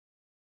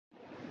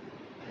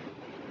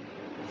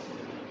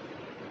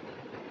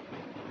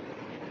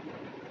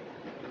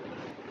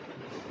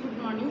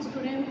morning,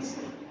 students.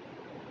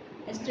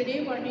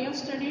 Yesterday, what you have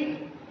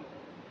studied?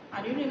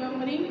 Are you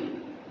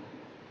remembering?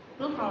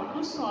 So, how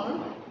to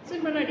solve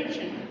simple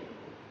addition?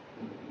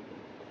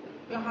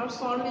 You have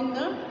solved in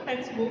the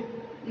textbook.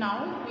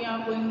 Now, we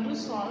are going to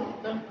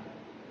solve the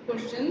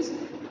questions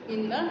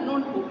in the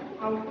notebook.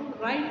 How to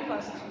write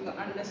first? You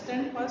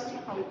understand first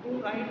how to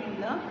write in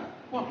the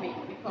copy,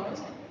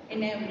 because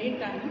in every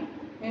time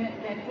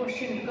that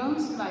question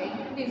comes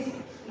like this,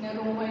 in a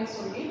row wise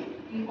only,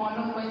 in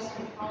column wise,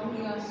 how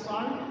we are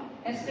solved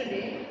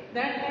yesterday.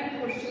 That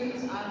type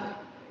questions are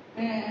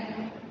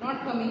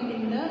not coming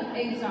in the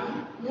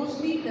exam.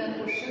 Mostly the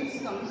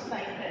questions comes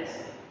like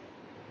this: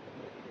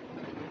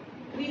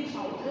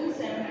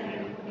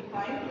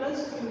 3745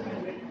 plus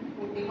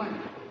 241.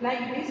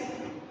 Like this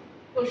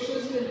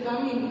questions will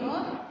come in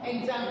your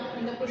exam,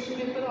 in the question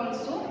paper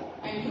also,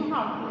 and you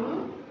have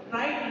to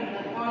write in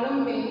the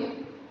column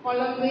way,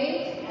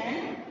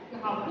 and you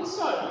have to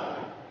solve.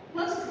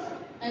 First,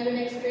 I will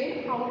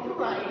explain how to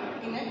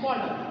write in a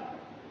column.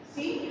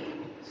 See,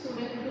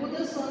 students, do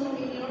the sum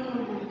in your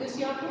notebook. This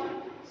you have to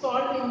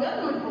solve in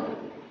the notebook.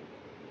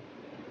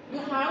 You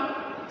have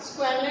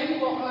square line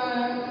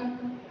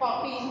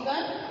copy is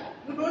done.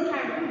 You don't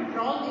have to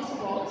draw this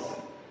box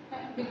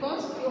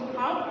because you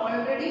have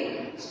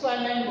already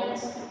square line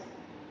box.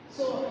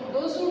 So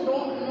those who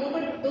don't know,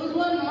 but those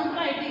who are not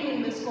writing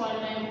in the square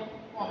line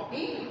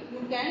copy, you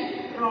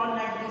can draw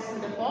like this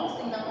in the box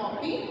in the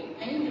copy,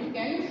 and you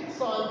can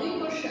solve the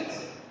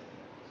questions.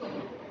 So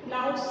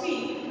now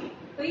see,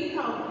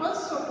 3000.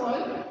 First of all,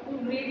 you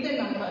read the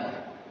number.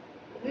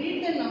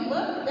 Read the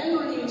number, then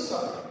only you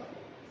solve.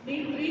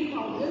 Read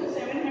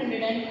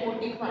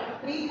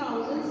 3745.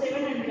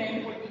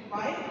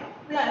 3745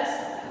 plus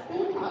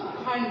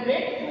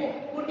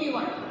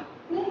 241.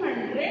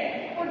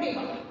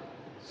 241.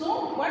 So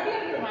what you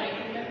have to write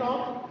in the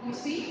top? You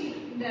see,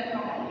 in the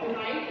top you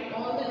write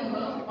all the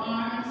number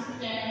ones,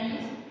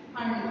 tens,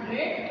 100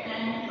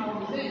 and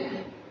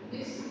 1000.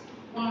 This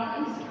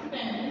ones,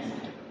 tens,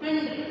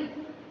 100.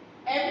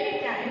 Every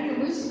time you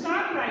will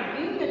start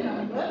writing the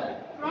number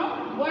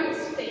from one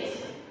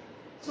space.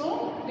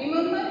 So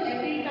remember,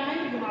 every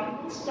time you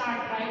have to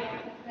start write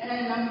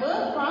a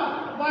number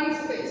from one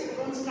space.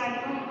 Don't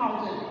start from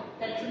 1000.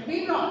 That should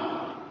be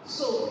wrong.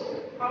 So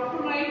how to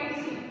write?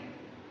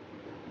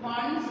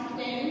 Ones,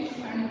 tens,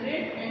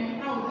 100 and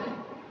 1000.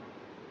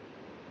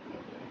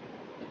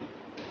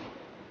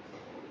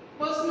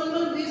 First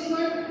number, this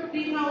one,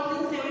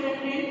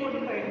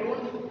 3745.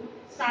 Don't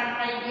start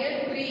right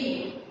here.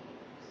 3.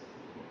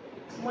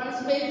 One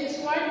space is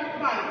what?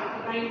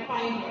 5. Write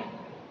 5 here.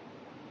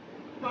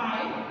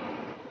 5,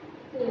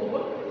 4,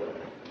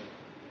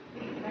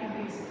 3. Like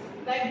this.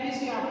 Like this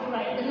you have to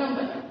write the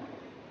number.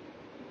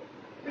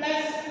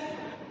 Plus,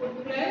 put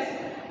plus,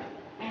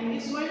 and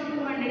this one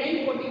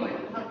 241. You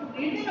have to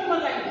read the number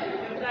like that.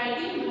 After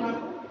writing, you have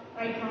to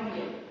write from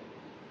here.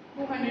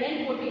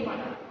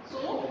 241. So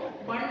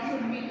 1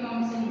 should be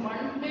comes in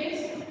one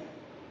place.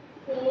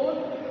 4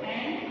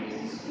 and this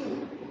is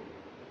 2.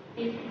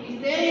 Is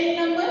there any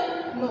number?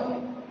 No.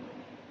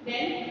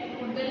 Then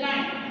put the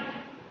line.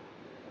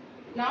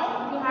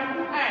 Now you have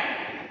to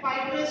add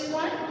 5 plus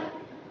 1,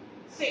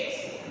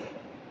 6.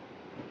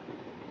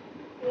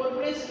 4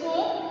 plus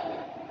 4,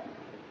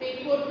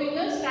 take 4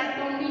 fingers, start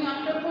counting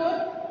after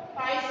 4,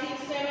 5,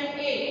 6, 7,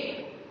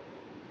 8.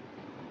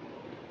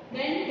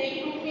 Then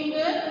take 2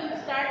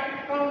 fingers,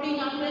 start counting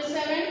after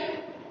 7,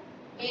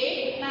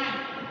 8, 9.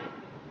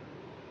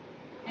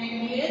 And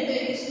here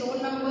there is no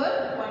number.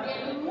 What you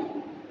have to do?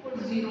 Put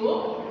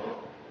 0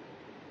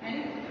 and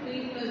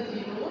 3 plus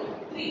 0,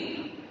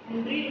 3.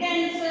 And read the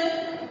answer,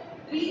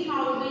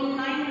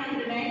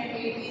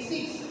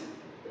 3986.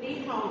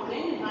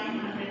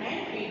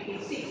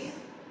 3986.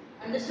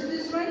 Understood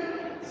this one?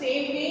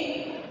 Same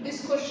way,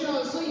 this question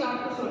also you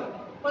have to solve.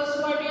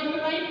 First, what you have to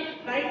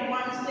write? Write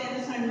ones,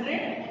 tens,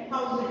 100,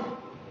 1000.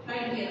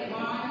 Right here,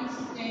 ones,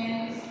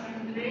 tens,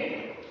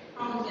 100,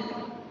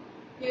 1000.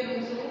 Here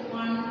also,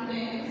 ones,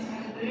 tens,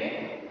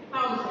 100,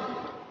 1000.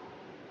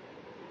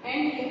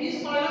 And in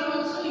this column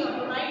also you have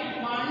to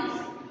write ones,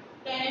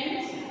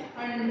 tens,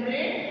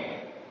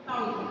 100,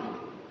 1000.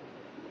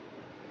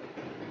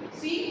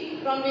 See,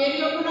 from where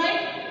you have to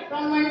write?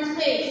 From one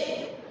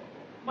space.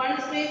 One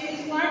space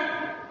is what?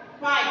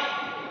 5.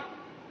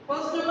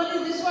 First number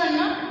is this one,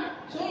 no?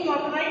 So you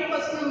have to write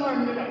first number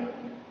on the top.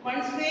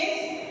 One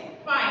space,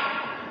 5.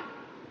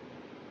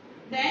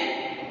 Then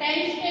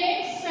 10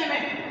 space,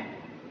 7.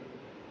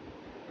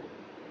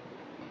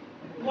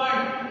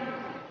 1.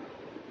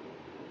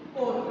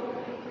 4.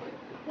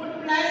 Put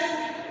plus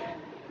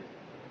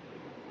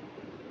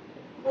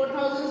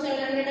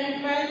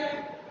 4712.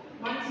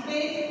 One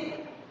space,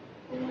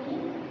 2,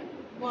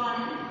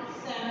 1,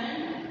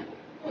 7,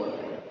 4.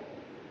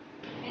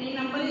 Any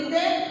number is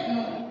there?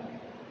 No.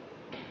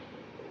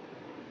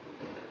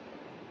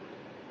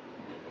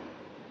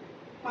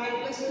 5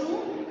 plus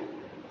 2,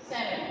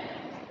 7.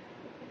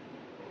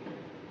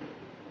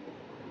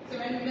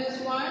 7 plus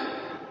 1,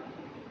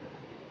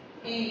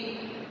 8.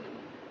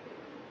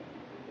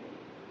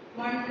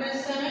 1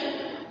 plus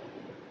 7,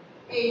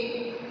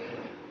 8.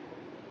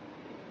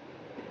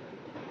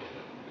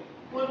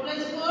 4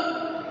 plus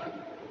 4,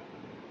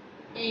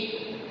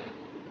 8.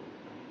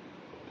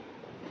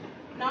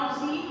 Now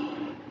see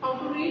how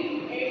to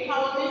read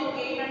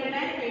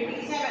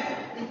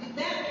 8,887. This is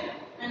the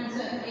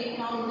answer.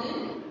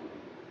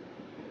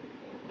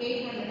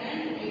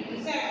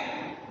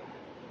 8,887.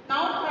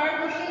 Now third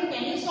question,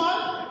 can you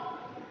solve?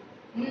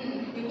 You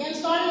can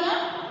solve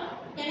now.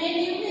 Can I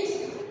give this?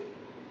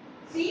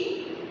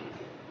 See,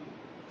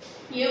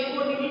 here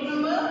 4-digit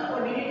number,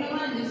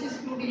 and this is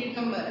 2-digit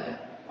number.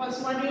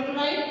 First, what you have to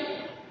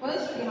write?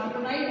 First, you have to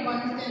write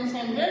 1s, 10s,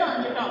 100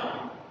 on the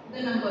top.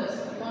 The numbers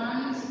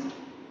 1s,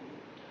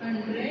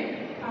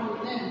 100,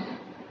 1000.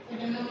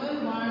 Second number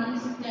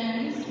 1s,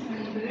 10s,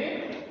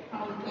 100,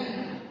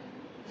 1000.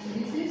 And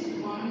this is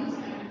 1s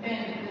and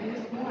 10. There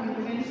is no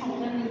 100 and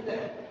 1000 is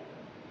there.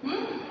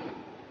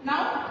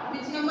 Now,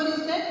 which number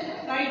is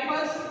that? Write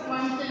first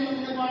 1s, 10s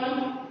in the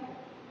column.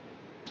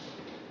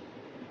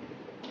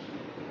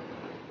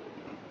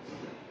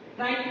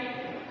 Right,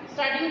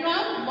 starting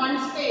from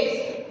 1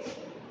 space,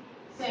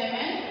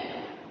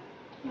 7,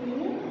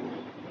 2,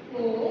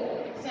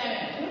 4, 7.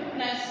 Put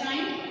plus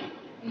sign.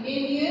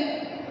 Again here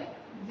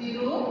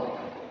 0,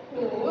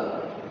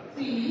 4,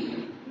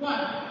 3,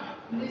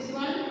 1. This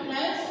one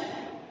plus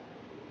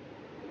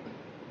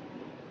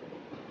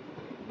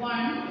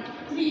 1,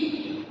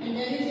 3. And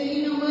there is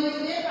any number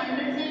is there?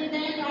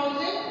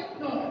 110,000?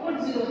 No, put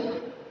 0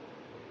 there.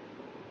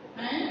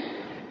 And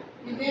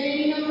is there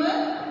any number?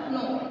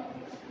 No.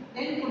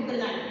 Then put the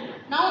line.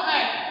 Now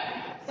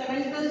add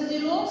 7 plus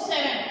 0,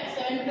 7.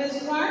 7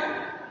 plus 1,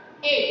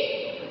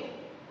 8.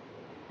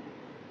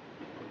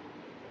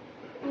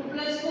 2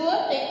 plus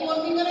 4, take 4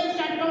 finger and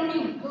start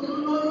counting. No.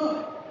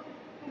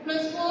 2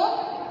 plus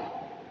 4.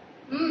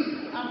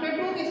 After 2,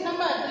 which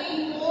number?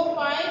 3, 4,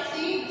 5,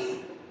 6.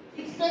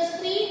 6 plus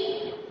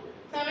 3,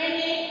 7,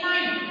 8,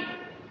 9.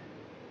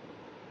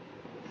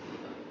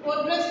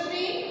 4 plus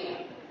 3,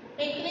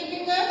 take 3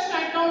 fingers,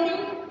 start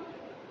counting.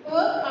 4,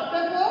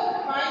 after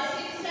 4, 5,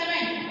 6,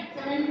 7.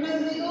 7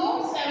 plus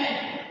 0, 7.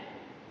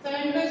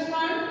 7 plus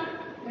 1,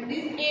 that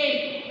is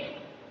 8.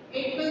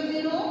 8 plus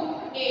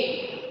 0,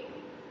 8.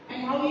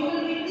 And how you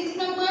will read this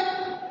number?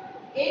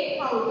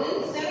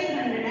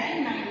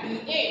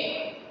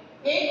 8,798.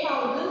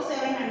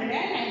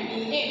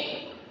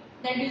 8,798.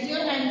 That is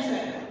your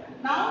answer.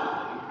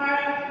 Now, our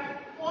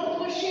fourth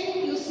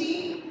question, you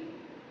see,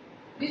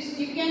 this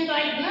you can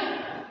write now.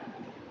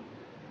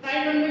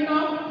 Write on the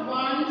top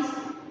 1s,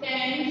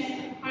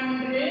 10s,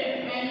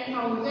 100 and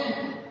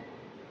 1000.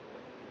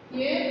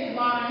 Here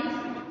 1s,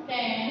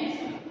 10s,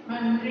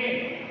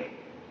 100.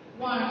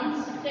 1s,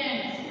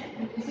 10s.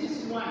 And this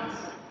is 1s.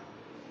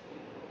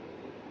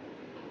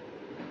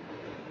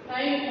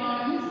 Write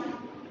 1s,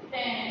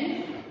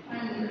 10s,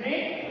 100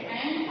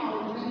 and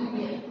 1000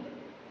 here.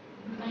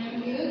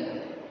 And here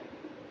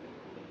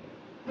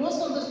most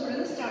of the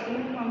students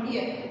starting from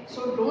here.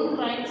 So don't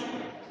write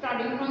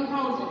starting from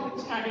 1000.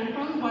 Starting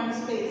from 1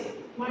 space.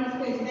 1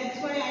 space. That's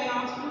why I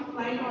asked you to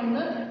write on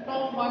the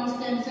top 1s,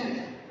 10s.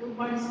 तो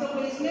 1s का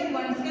place में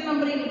 1s के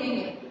number ही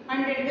लिखेंगे,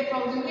 100 के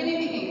 1000 के नहीं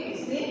लिखेंगे,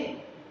 इसलिए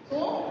तो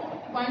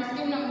 1s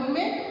के नंबर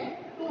में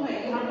 2 है,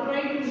 you have to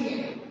write 2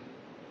 here.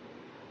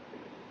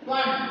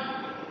 1,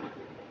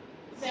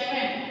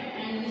 7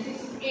 and this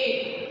is 8.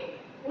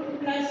 Put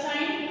plus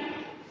sign,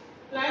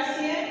 plus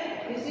here,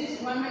 this is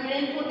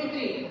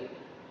 143.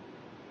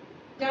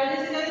 ज्यादा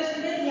से ज्यादा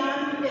स्टूडेंट यहाँ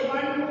लिखते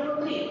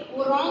 143,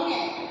 वो रॉन्ग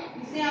है,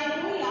 इसे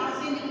आपको यहाँ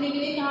से लिखने के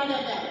लिए कहा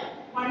जाता है.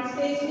 1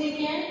 स्पेस में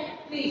क्या है?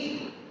 3.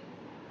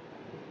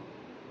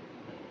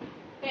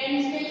 10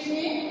 स्पेस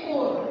में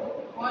 4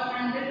 और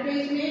 100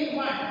 स्पेस में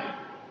 1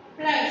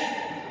 प्लस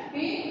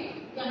फिर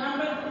यहाँ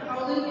पर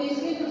 1000 स्पेस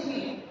में कुछ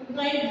नहीं है, तो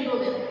राइट 0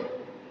 देते.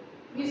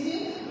 This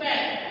is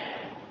 12,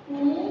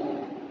 2,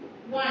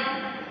 1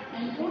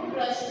 and put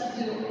plus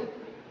 0.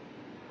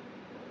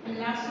 And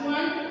last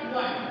one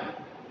 1.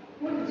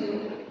 Put 0.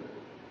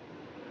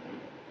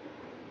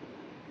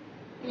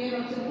 Here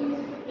also put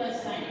plus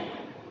sign.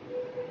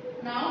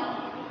 Now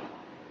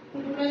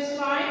 2 plus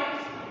 5,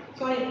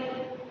 sorry,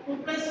 2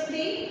 plus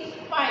 3,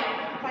 5.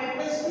 5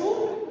 plus 2,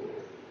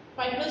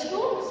 5 plus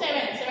 2,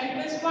 7. 7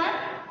 plus 1,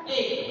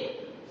 8.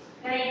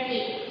 Write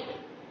 8.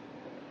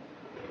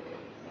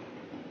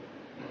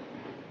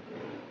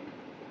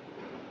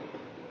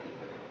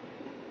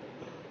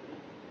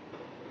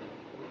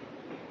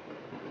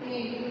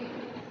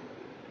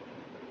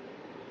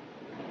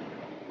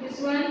 This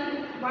one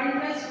 1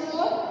 plus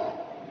 4,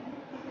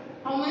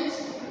 how much?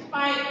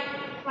 5.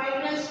 5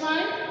 plus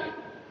 1,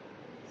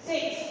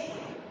 6.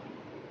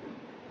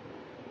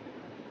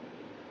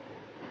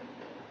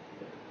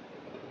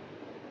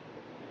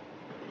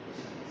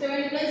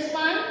 7 plus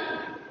 1,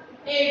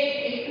 8.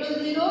 8 plus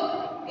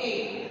 0,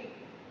 8.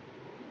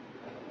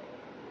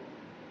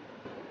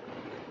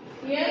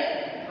 Here,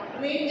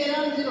 wait, there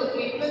are 0.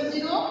 8 plus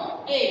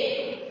 0,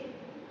 8.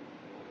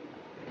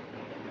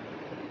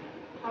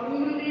 How do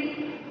you read?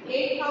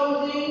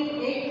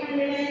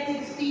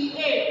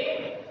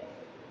 8,868.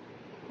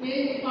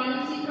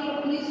 can't see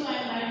properly, so I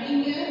am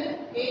writing here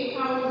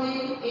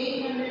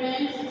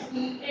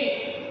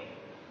 8868.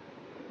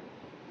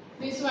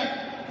 This one.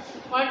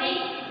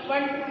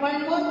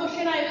 One more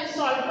question I will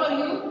solve for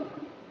you.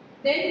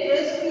 Then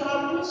rest you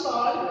have to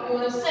solve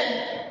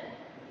yourself.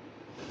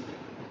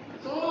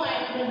 So I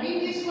am rubbing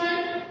this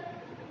one.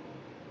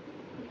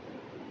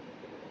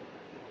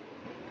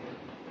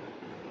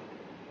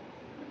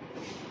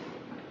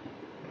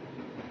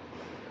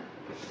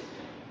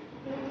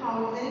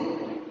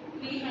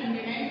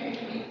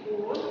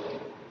 $2,354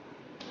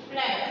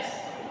 plus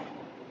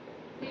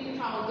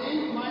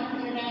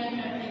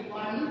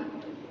 3,131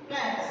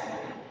 plus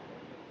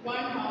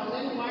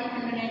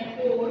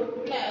 1,104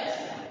 plus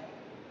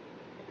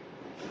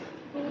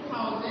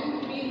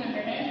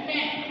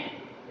 2,310.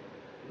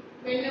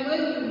 Whenever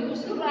you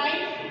used to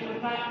write, you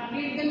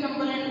read the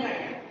number and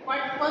write.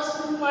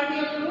 First what you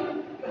have to do?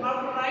 You have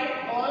to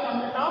write all on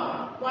the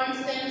top: ones,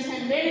 tens,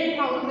 hundred, and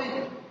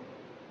thousand.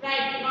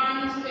 Write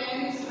ones,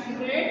 tens,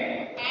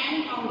 hundred,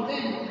 and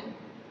thousand.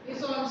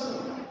 This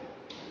also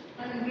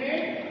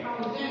 100,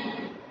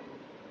 1,000,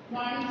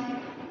 ones,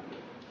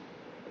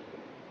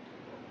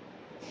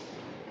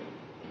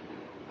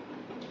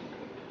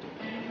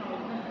 and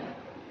thousand.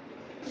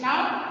 Now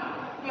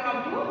you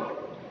have to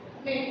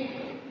make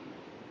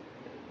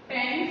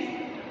tens,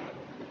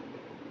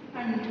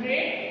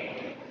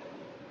 hundred,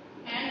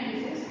 and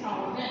this is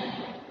thousand.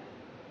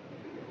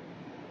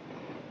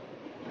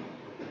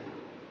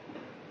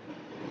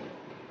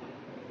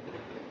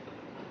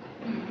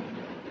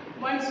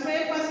 Ones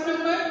where first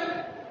number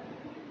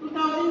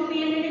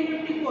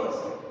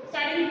 2,354.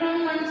 Starting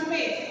from one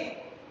space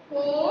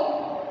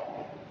 4,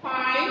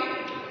 5,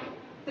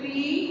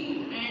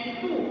 3, and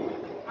 2.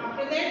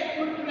 After that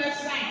put plus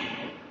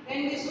sign.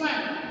 Then this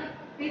one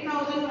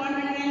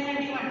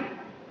 3,131.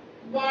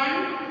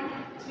 1,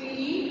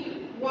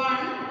 3,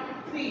 1,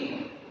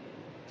 3.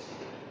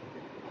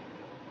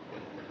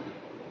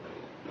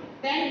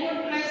 Then put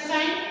plus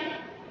sign.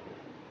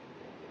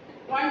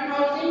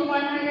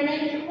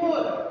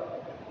 1,104.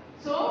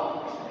 So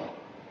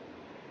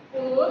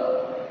 4.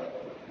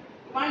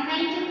 One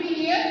hand should be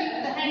here,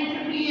 the hand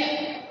should be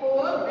here.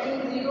 4,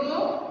 then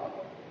 0,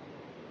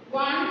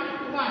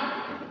 1, 1.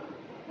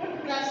 Put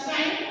plus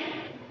sign.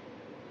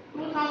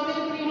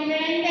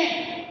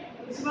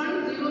 2,310. This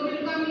one 0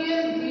 will come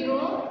here. 0,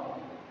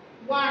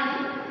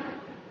 1,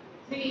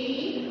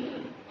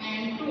 3,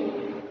 and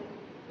 2.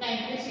 Like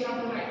this you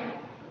have to write.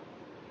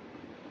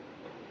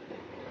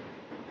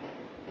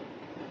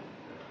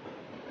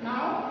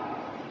 Now,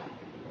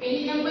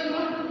 any number?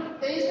 No?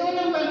 There is no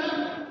number.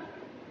 No?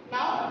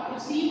 Now, you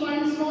see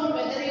once more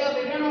whether you have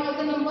written all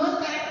the numbers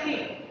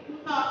correctly.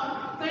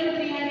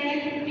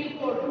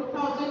 2,354,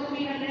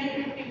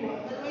 2,354.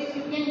 Otherwise,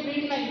 you can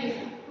read like this: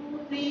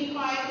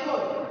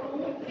 2,354,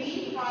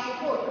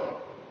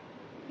 2,354,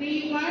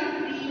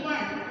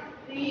 3,131,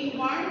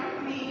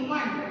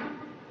 3,131.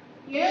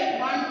 Here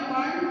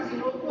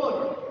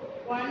 1,104,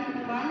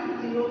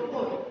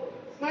 1,104.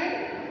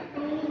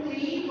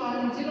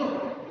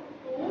 2,310.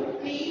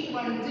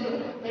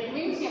 2,310. That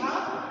means you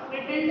have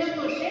written the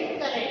question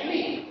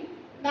correctly.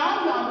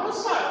 Now you have to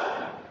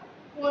solve.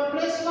 4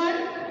 plus 1,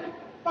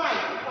 5.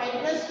 5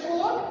 plus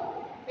 4.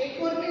 Take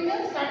 4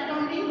 fingers, start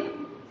counting.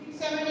 6,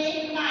 7,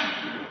 8,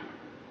 9.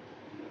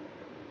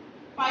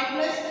 5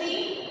 plus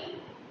 3.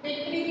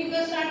 Take 3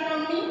 fingers, start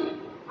counting.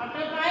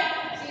 After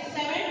 5, 6,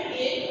 7,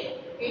 8.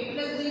 8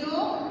 plus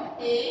 0,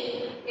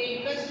 8.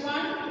 8 plus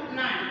 1,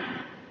 9.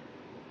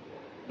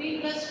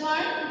 3 plus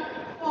 1,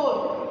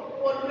 4.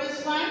 4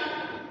 plus 1,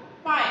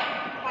 5.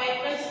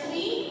 5 plus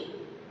 3,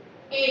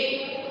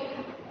 8.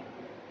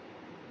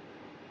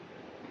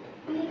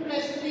 2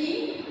 plus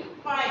 3,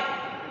 5.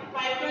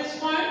 5 plus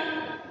 1,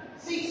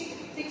 6.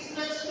 6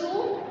 plus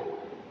 2,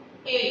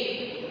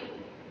 8.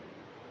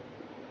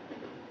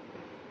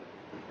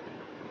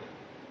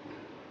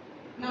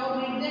 Now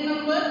read the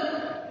number.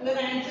 Your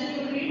answer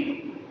you read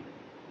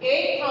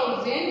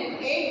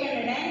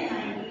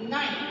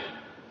 8,899.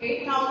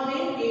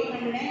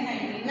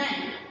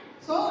 8,899.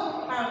 So,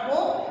 I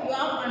hope you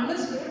have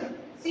understood.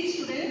 See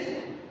students,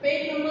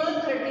 page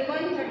number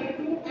 31,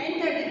 32 and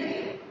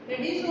 33. That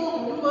is your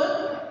homework.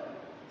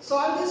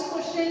 Solve this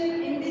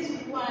question in this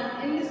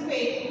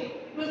page.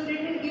 It was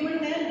written given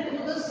there. Do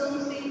the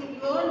sums in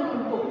your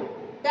notebook.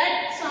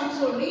 That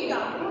sums only you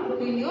have to do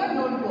in your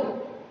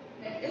notebook.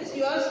 That is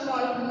your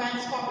small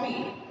maths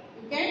copy.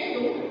 You can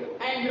do,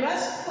 and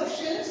rest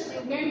questions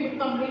you can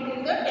complete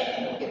in the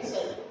textbook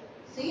itself.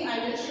 See,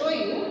 I will show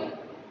you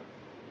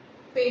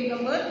page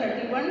number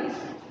 31.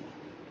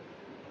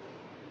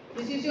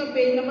 This is your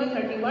page number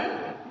 31,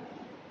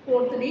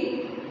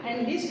 4-3,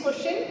 and this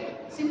question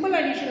simple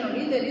addition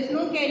only. There is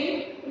no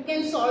carry. You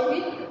can solve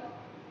it.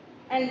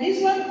 And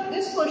this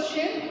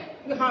question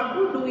you have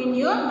to do in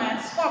your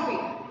maths copy.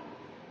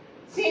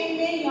 Same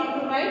way you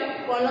have to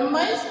write column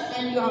wise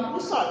and you have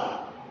to solve.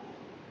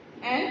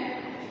 And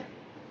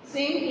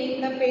same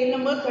in the page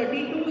number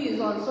 32 is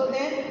also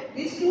there.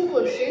 These two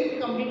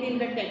questions complete in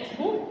the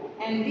textbook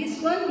and this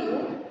one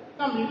you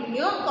complete in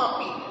your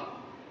copy.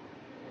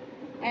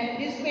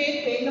 and this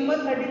page number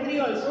 33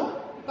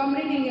 also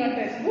complete in your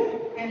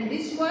textbook, and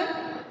this one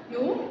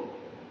you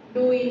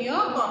do in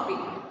your copy.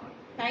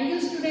 Thank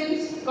you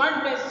students.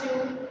 God bless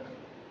you.